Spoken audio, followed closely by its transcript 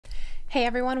Hey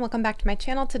everyone, welcome back to my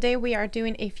channel. Today we are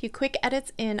doing a few quick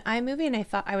edits in iMovie, and I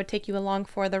thought I would take you along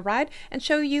for the ride and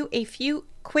show you a few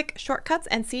quick shortcuts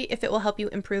and see if it will help you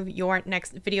improve your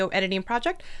next video editing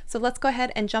project. So let's go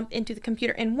ahead and jump into the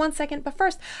computer in 1 second. But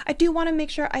first, I do want to make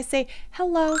sure I say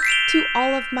hello to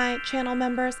all of my channel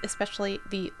members, especially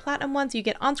the platinum ones. You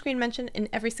get on-screen mention in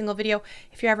every single video.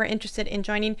 If you're ever interested in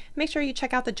joining, make sure you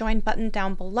check out the join button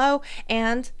down below,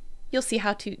 and you'll see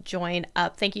how to join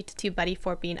up. Thank you to TubeBuddy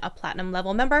for being a platinum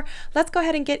level member. Let's go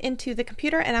ahead and get into the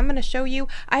computer, and I'm going to show you.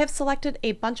 I have selected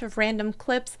a bunch of random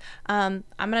clips. I'm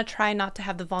going to try not to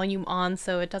have the volume on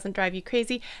so it doesn't drive you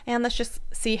crazy, and let's just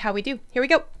see how we do. Here we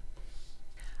go.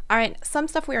 All right, some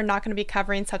stuff we are not going to be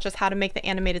covering, such as how to make the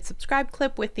animated subscribe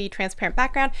clip with the transparent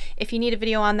background. If you need a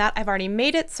video on that, I've already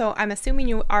made it, so I'm assuming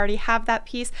you already have that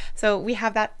piece. So we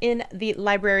have that in the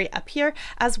library up here,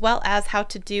 as well as how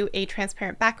to do a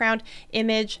transparent background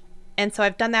image. And so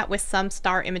I've done that with some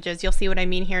star images. You'll see what I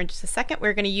mean here in just a second.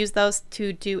 We're going to use those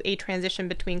to do a transition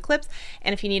between clips.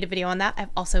 And if you need a video on that, I've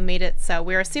also made it. So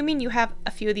we're assuming you have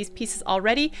a few of these pieces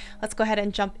already. Let's go ahead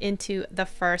and jump into the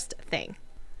first thing.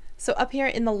 So up here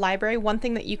in the library, one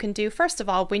thing that you can do, first of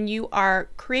all, when you are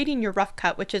creating your rough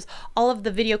cut, which is all of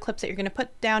the video clips that you're going to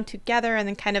put down together and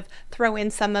then kind of throw in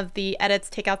some of the edits,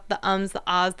 take out the ums, the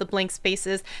ahs, the blank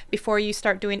spaces before you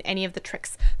start doing any of the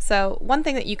tricks. So one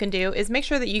thing that you can do is make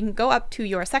sure that you can go up to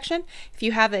your section. If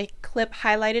you have a clip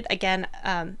highlighted, again,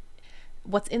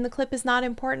 what's in the clip is not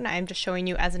important. I'm just showing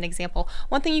you as an example.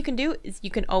 One thing you can do is you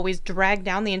can always drag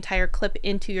down the entire clip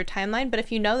into your timeline, but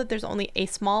if you know that there's only a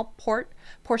small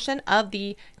portion of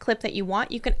the clip that you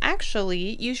want, you can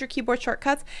actually use your keyboard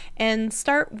shortcuts and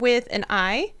start with an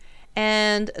I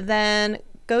and then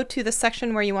go to the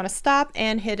section where you want to stop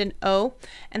and hit an O,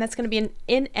 and that's going to be an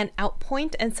in and out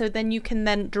point. And so then you can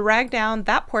then drag down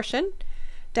that portion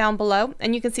down below,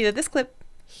 and you can see that this clip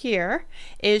here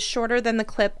is shorter than the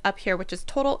clip up here, which is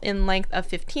total in length of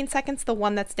 15 seconds. The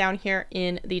one that's down here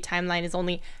in the timeline is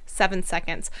only 7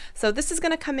 seconds. So this is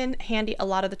going to come in handy a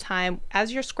lot of the time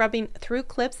as you're scrubbing through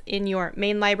clips in your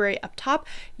main library up top.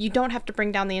 You don't have to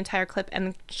bring down the entire clip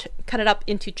and cut it up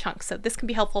into chunks. So this can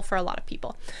be helpful for a lot of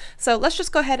people. So let's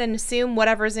just go ahead and assume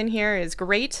whatever's in here is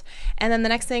great. And then the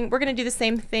next thing, we're going to do the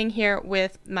same thing here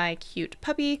with my cute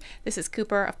puppy. This is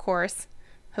Cooper, of course.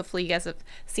 Hopefully you guys have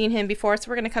seen him before. So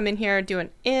we're going to come in here, do an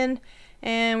in,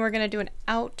 and we're going to do an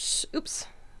out. Oops,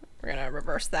 we're going to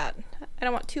reverse that. I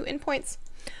don't want two in points.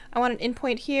 I want an in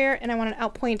point here, and I want an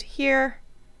out point here.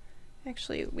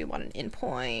 Actually, we want an in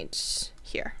point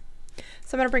here.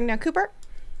 So I'm going to bring down Cooper.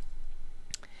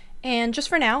 And just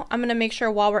for now, I'm going to make sure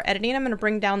while we're editing, I'm going to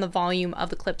bring down the volume of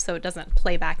the clip so it doesn't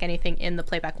play back anything in the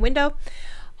playback window.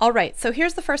 All right, so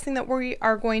here's the first thing that we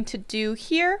are going to do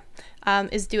here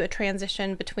is do a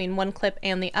transition between one clip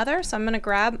and the other. So I'm going to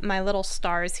grab my little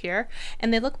stars here,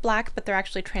 and they look black, but they're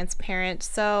actually transparent.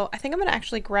 So I think I'm going to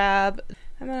actually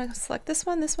I'm going to select this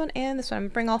one, and this one. I'm going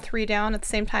to bring all three down at the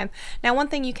same time. Now, one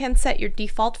thing, you can set your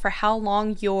default for how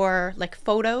long your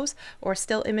photos or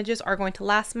still images are going to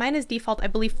last. Mine is default, I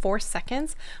believe, 4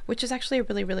 seconds, which is actually a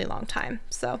really, really long time.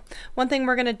 So one thing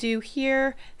we're going to do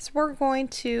here is we're going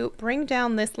to bring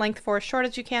down this length for as short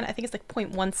as you can. I think it's like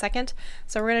 0.1 second.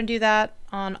 So we're going to do that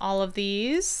on all of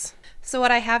these. So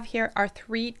what I have here are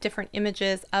 3 different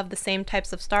images of the same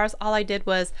types of stars. All I did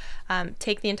was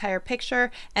take the entire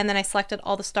picture, and then I selected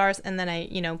all the stars, and then I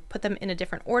put them in a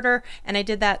different order, and I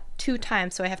did that 2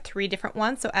 times. So I have 3 different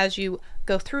ones. So as you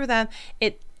go through them,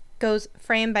 it goes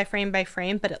frame by frame by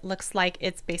frame, but it looks like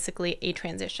it's basically a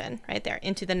transition right there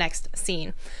into the next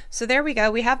scene. So there we go,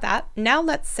 we have that. Now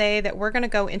let's say that we're going to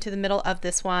go into the middle of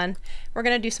this one. We're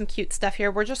going to do some cute stuff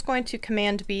here. We're just going to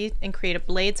Command B and create a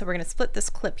blade. So we're going to split this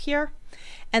clip here.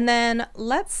 And then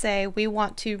let's say we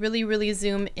want to really, really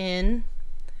zoom in.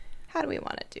 How do we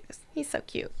want to do this? He's so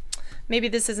cute. Maybe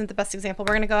this isn't the best example.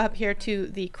 We're going to go up here to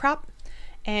the crop,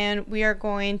 and we are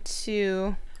going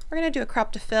to do a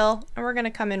crop to fill, and we're going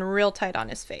to come in real tight on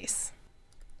his face.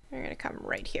 We're going to come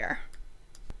right here.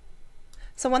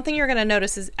 So one thing you're going to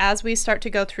notice is as we start to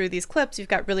go through these clips, you've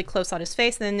got really close on his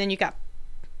face, and then you got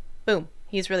boom,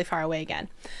 he's really far away again.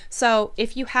 So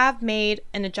if you have made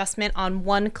an adjustment on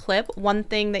one clip, one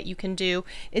thing that you can do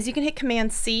is you can hit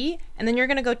Command C, and then you're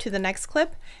going to go to the next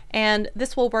clip, and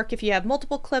this will work if you have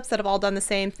multiple clips that have all done the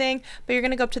same thing, but you're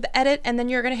going to go up to the edit, and then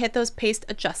you're going to hit those paste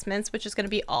adjustments, which is going to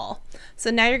be all. So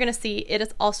now you're going to see it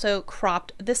is also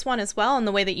cropped this one as well, and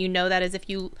the way that you know that is if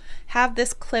you have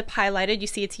this clip highlighted, you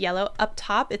see it's yellow up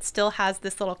top, it still has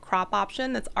this little crop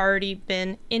option that's already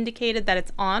been indicated that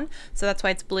it's on, so that's why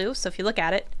it's blue. So if you look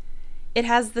at it, it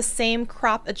has the same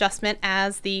crop adjustment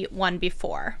as the one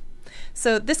before.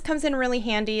 So this comes in really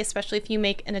handy, especially if you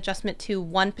make an adjustment to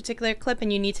one particular clip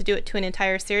and you need to do it to an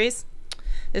entire series.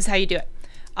 This is how you do it.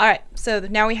 All right, so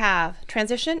now we have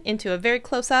transition into a very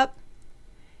close up,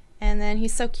 and then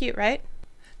he's so cute, right?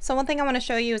 So one thing I want to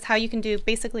show you is how you can do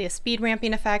basically a speed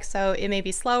ramping effect. So it may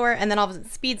be slower and then all of a sudden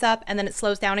it speeds up and then it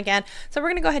slows down again. So we're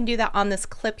going to go ahead and do that on this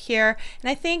clip here.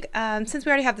 And I think since we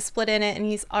already have the split in it and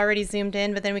he's already zoomed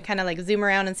in, but then we kind of like zoom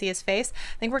around and see his face,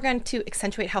 I think we're going to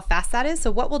accentuate how fast that is. So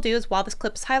what we'll do is while this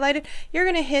clip is highlighted, you're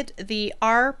going to hit the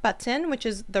R button, which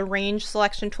is the range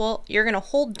selection tool. You're going to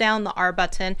hold down the R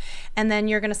button and then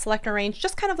you're going to select a range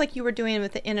just kind of like you were doing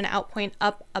with the in and out point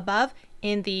up above.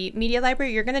 In the media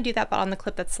library, you're going to do that, but on the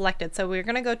clip that's selected. So we're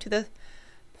going to go to the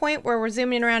point where we're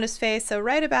zooming around his face. So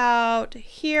right about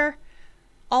here,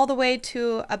 all the way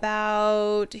to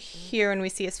about here when we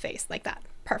see his face, like that.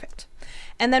 Perfect.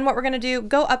 And then what we're going to do,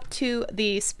 go up to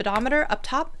the speedometer up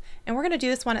top, and we're going to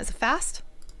do this one as a fast.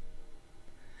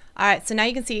 All right, so now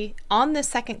you can see on this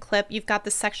second clip, you've got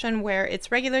this section where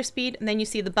it's regular speed, and then you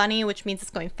see the bunny, which means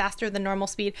it's going faster than normal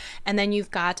speed, and then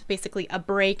you've got basically a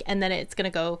break, and then it's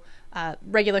going to go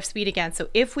regular speed again. So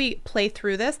if we play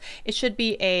through this, it should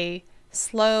be a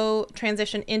slow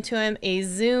transition into him, a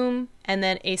zoom, and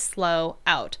then a slow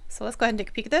out. So let's go ahead and take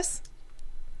a peek at this.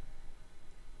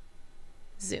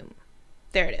 Zoom.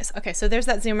 There it is. Okay, so there's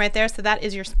that zoom right there. So that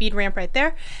is your speed ramp right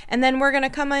there. And then we're going to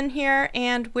come in here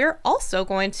and we're also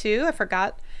going to,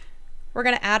 we're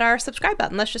going to add our subscribe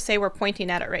button. Let's just say we're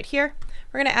pointing at it right here.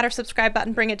 We're going to add our subscribe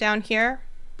button, bring it down here.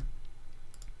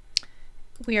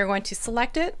 We are going to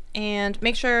select it and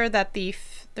make sure that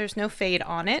there's no fade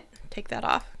on it. Take that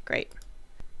off. Great.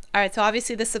 All right, so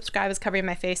obviously this subscribe is covering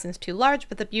my face and it's too large,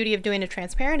 but the beauty of doing it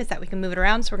transparent is that we can move it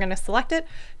around. So we're going to select it,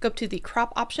 go up to the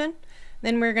crop option.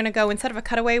 Then we're going to go, instead of a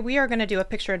cutaway, we are going to do a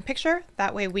picture in picture.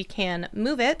 That way we can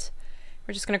move it.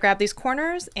 We're just going to grab these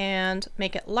corners and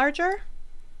make it larger.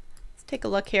 Let's take a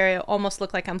look here. It almost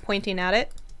looks like I'm pointing at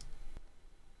it.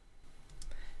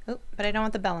 Oh, but I don't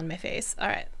want the bell in my face. All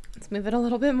right, let's move it a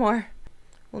little bit more.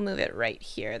 We'll move it right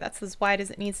here. That's as wide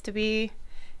as it needs to be.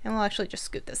 And we'll actually just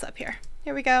scoot this up here.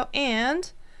 Here we go.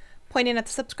 And pointing at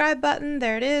the subscribe button.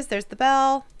 There it is. There's the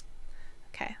bell.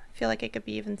 Okay. Feel like it could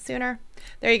be even sooner.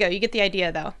 There you go. You get the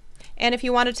idea though. And if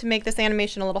you wanted to make this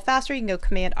animation a little faster, you can go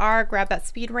Command R, grab that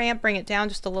speed ramp, bring it down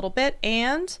just a little bit,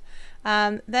 and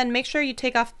then make sure you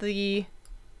take off the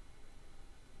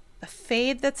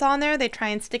fade that's on there. They try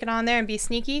and stick it on there and be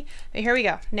sneaky. But here we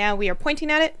go. Now we are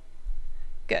pointing at it.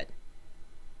 Good.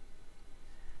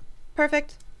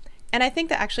 Perfect. And I think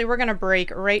that actually we're going to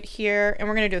break right here and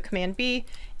we're going to do a Command B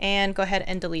and go ahead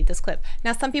and delete this clip.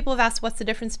 Now some people have asked what's the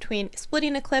difference between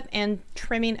splitting a clip and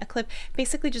trimming a clip.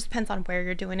 Basically just depends on where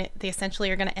you're doing it. They essentially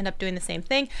are going to end up doing the same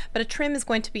thing, but a trim is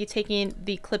going to be taking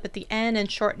the clip at the end and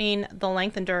shortening the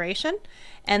length and duration.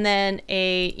 And then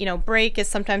a break is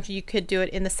sometimes you could do it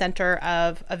in the center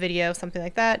of a video, something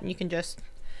like that, and you can just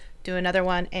do another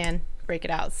one and break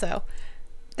it out. So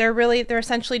they're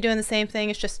essentially doing the same thing.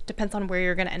 It just depends on where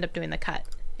you're going to end up doing the cut.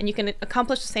 And you can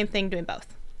accomplish the same thing doing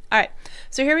both. All right,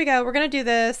 so here we go. We're going to do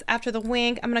this after the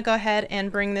wink. I'm going to go ahead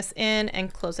and bring this in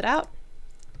and close it out.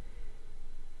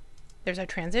 There's our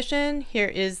transition. Here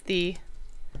is the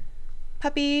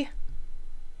puppy.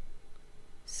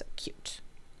 So cute.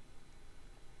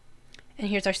 And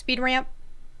here's our speed ramp.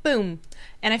 Boom.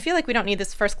 And I feel like we don't need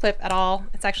this first clip at all.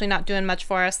 It's actually not doing much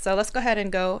for us. So let's go ahead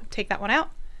and go take that one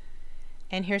out.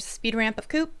 And here's the speed ramp of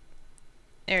Coop.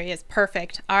 There he is.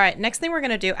 Perfect. All right, next thing we're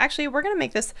going to do, actually, we're going to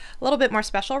make this a little bit more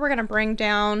special. We're going to bring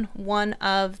down one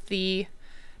of the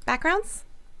backgrounds,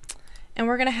 and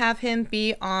we're going to have him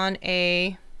be on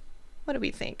a, what do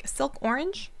we think, a silk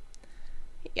orange?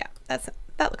 Yeah, that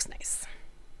looks nice.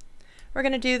 We're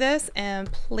going to do this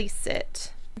and place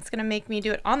it. It's going to make me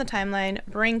do it on the timeline.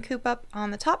 Bring Coop up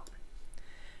on the top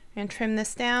and trim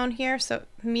this down here so it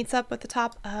meets up with the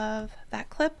top of that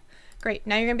clip. Great.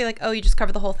 Now you're going to be like, oh, you just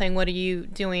covered the whole thing. What are you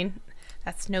doing?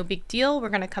 That's no big deal. We're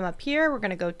going to come up here. We're going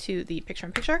to go to the picture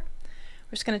in picture.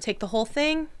 We're just going to take the whole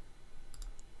thing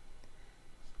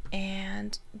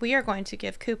and we are going to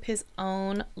give Coop his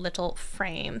own little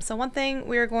frame. So one thing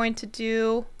we're going to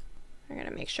do, we're going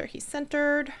to make sure he's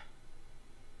centered.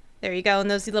 There you go.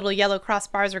 And those little yellow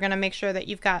crossbars are going to make sure that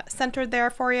you've got centered there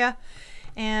for you.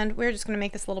 And we're just going to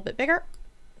make this a little bit bigger.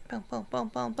 Boom, boom, boom,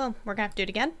 boom, boom. We're going to have to do it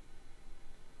again.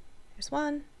 There's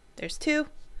one, there's two.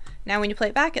 Now when you play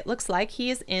it back, it looks like he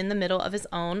is in the middle of his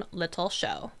own little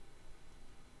show.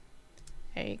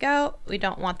 There you go. We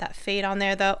don't want that fade on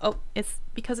there though. Oh, it's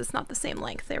because it's not the same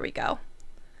length. There we go.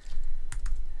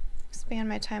 Expand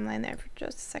my timeline there for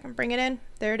just a second. Bring it in.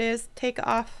 There it is. Take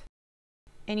off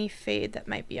any fade that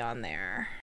might be on there.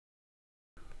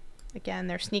 Again,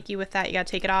 they're sneaky with that. You got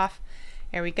to take it off.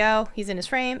 There we go. He's in his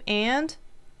frame, and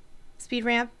speed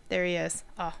ramp. There he is.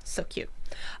 Oh, so cute.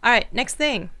 All right, next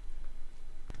thing.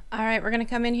 All right, we're going to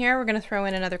come in here. We're going to throw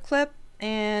in another clip,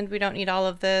 and we don't need all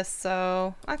of this.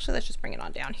 So actually, let's just bring it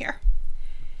on down here.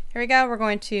 Here we go. We're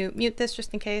going to mute this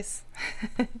just in case.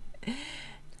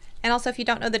 And also, if you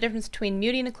don't know the difference between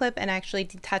muting a clip and actually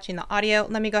detaching the audio,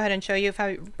 let me go ahead and show you. If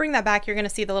I bring that back, you're going to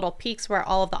see the little peaks where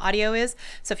all of the audio is.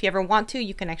 So if you ever want to,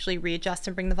 you can actually readjust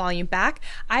and bring the volume back.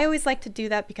 I always like to do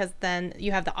that because then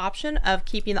you have the option of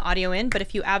keeping the audio in. But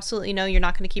if you absolutely know you're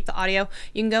not going to keep the audio,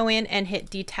 you can go in and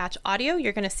hit detach audio.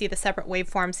 You're going to see the separate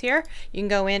waveforms here. You can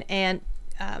go in and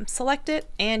select it,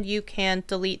 and you can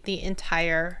delete the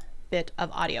entire bit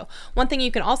of audio. One thing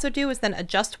you can also do is then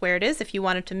adjust where it is. If you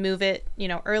wanted to move it, you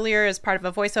know, earlier as part of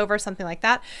a voiceover, something like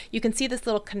that, you can see this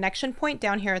little connection point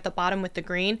down here at the bottom with the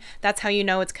green. That's how you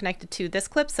know it's connected to this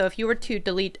clip. So if you were to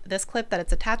delete this clip that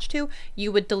it's attached to,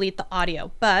 you would delete the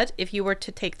audio. But if you were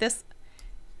to take this,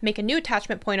 make a new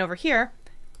attachment point over here,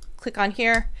 click on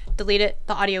here, delete it,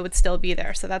 the audio would still be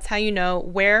there. So that's how you know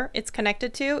where it's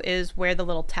connected to, is where the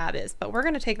little tab is. But we're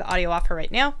going to take the audio off for right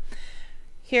now.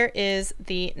 Here is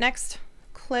the next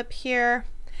clip here,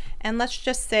 and let's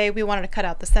just say we wanted to cut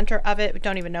out the center of it. We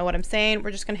don't even know what I'm saying.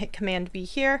 We're just going to hit Command B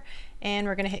here, and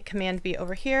we're going to hit Command B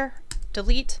over here,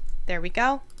 delete. There we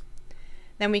go.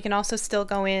 Then we can also still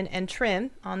go in and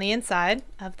trim on the inside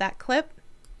of that clip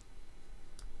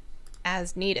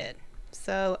as needed.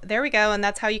 So there we go, and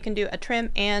that's how you can do a trim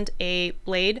and a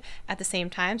blade at the same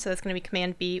time. So that's going to be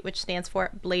Command B, which stands for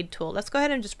blade tool. Let's go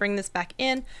ahead and just bring this back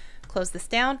in, close this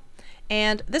down.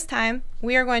 And this time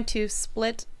we are going to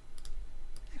split,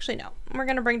 actually no, we're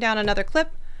going to bring down another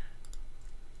clip.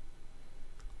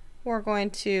 We're going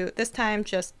to this time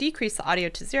just decrease the audio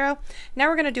to 0. Now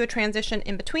we're going to do a transition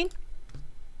in between.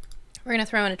 We're going to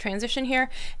throw in a transition here,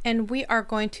 and we are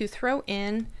going to throw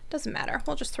in, doesn't matter,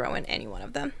 we'll just throw in any one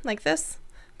of them like this,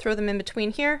 throw them in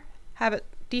between here, have it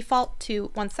default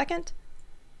to 1 second.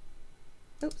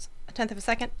 Oops, 1/10 of a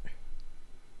second.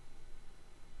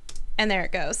 And there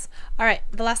it goes. All right,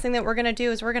 the last thing that we're going to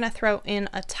do is we're going to throw in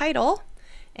a title,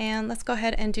 and let's go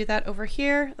ahead and do that over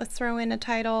here. Let's throw in a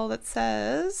title that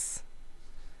says,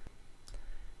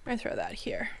 I'm going to throw that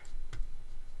here.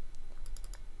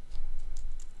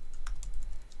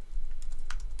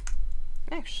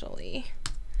 Actually,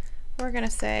 we're going to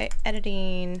say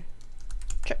editing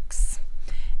tricks,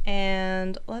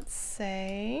 and let's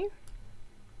say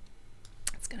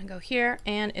going to go here,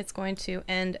 and it's going to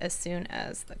end as soon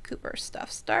as the Cooper stuff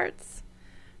starts.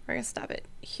 We're going to stop it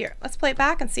here. Let's play it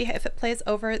back and see if it plays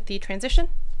over the transition.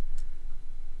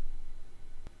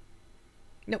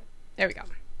 Nope, there we go.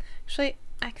 Actually,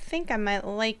 I think I might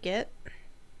like it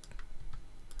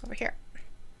over here.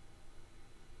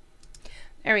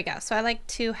 There we go. So I like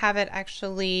to have it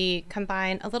actually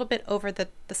combine a little bit over the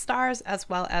stars as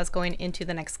well as going into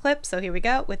the next clip. So here we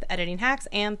go with editing hacks,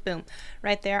 and boom,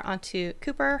 right there onto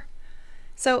Cooper.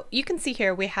 So you can see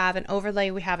here we have an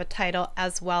overlay, we have a title,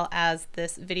 as well as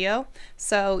this video.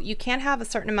 So you can have a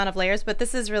certain amount of layers, but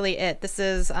this is really it. This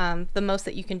is the most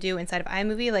that you can do inside of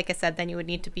iMovie. Like I said, then you would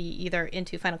need to be either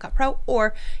into Final Cut Pro,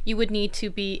 or you would need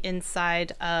to be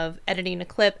inside of editing a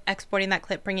clip, exporting that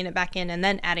clip, bringing it back in, and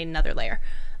then adding another layer.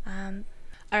 All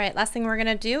right, last thing we're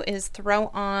gonna do is throw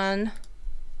on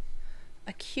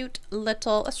a cute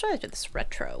little, let's try to do this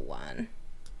retro one.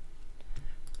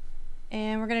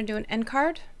 And we're going to do an end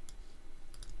card.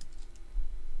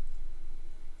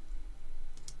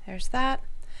 There's that.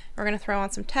 We're going to throw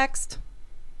on some text.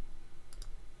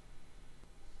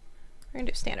 We're going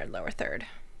to do standard lower third.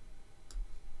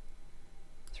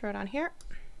 Throw it on here.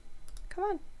 Come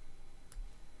on.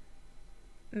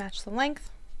 Match the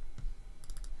length.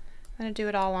 I'm going to do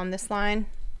it all on this line.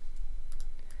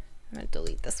 I'm going to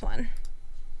delete this one.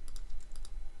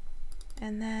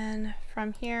 And then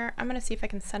from here, I'm going to see if I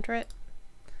can center it.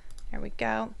 There we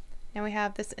go. Now we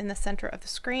have this in the center of the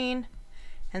screen.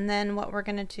 And then what we're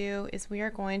going to do is we are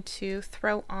going to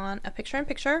throw on a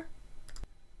picture-in-picture.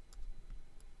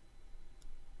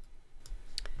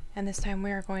 And this time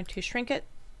we are going to shrink it,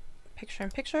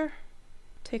 picture-in-picture,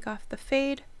 take off the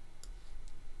fade.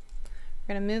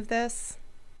 We're going to move this.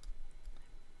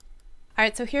 All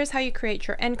right, so here's how you create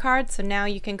your end card. So now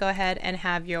you can go ahead and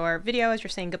have your video as you're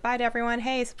saying goodbye to everyone.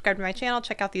 Hey, subscribe to my channel,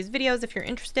 check out these videos if you're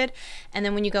interested. And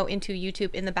then when you go into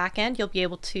YouTube in the back end, you'll be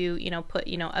able to, put,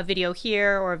 a video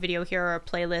here or a video here or a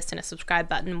playlist and a subscribe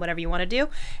button, whatever you want to do.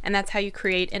 And that's how you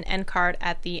create an end card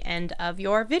at the end of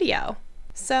your video.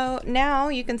 So now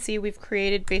you can see we've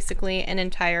created basically an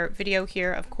entire video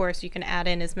here. Of course, you can add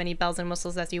in as many bells and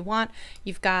whistles as you want.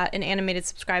 You've got an animated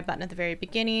subscribe button at the very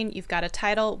beginning. You've got a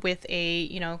title with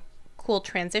a, cool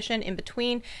transition in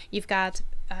between. You've got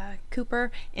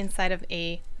Cooper inside of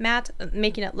a mat,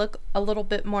 making it look a little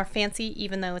bit more fancy,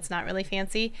 even though it's not really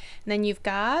fancy. And then you've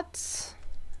got,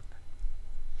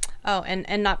 oh,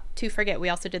 and not to forget, we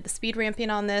also did the speed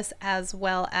ramping on this, as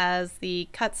well as the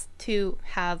cuts to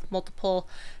have multiple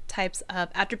types of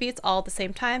attributes all at the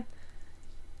same time.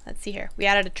 Let's see here. We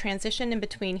added a transition in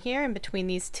between here, in between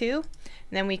these two.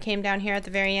 And then we came down here at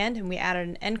the very end and we added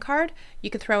an end card.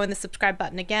 You could throw in the subscribe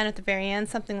button again at the very end,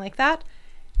 something like that.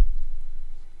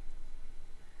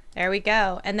 There we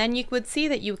go. And then you would see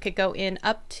that you could go in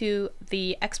up to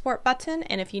the export button.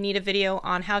 And if you need a video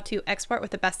on how to export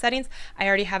with the best settings, I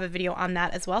already have a video on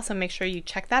that as well. So make sure you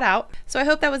check that out. So I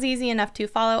hope that was easy enough to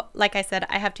follow. Like I said,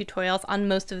 I have tutorials on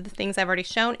most of the things I've already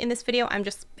shown in this video. I'm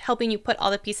just helping you put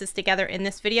all the pieces together in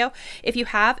this video. If you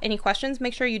have any questions,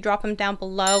 make sure you drop them down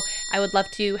below. I would love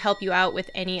to help you out with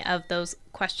any of those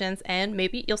questions, and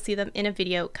maybe you'll see them in a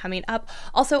video coming up.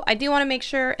 Also, I do want to make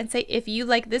sure and say, if you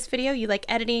like this video, you like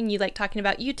editing, you like talking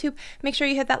about YouTube, make sure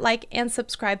you hit that like and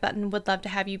subscribe button. Would love to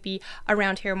have you be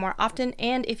around here more often.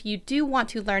 And if you do want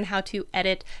to learn how to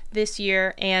edit this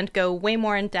year and go way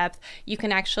more in depth, you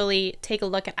can actually take a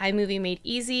look at iMovie Made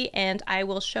Easy, and I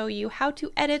will show you how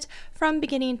to edit from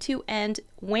beginning to end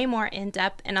way more in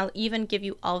depth, and I'll even give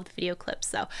you all of the video clips.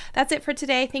 So that's it for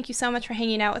today. Thank you so much for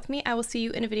hanging out with me. I will see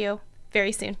you in a video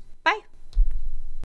very soon.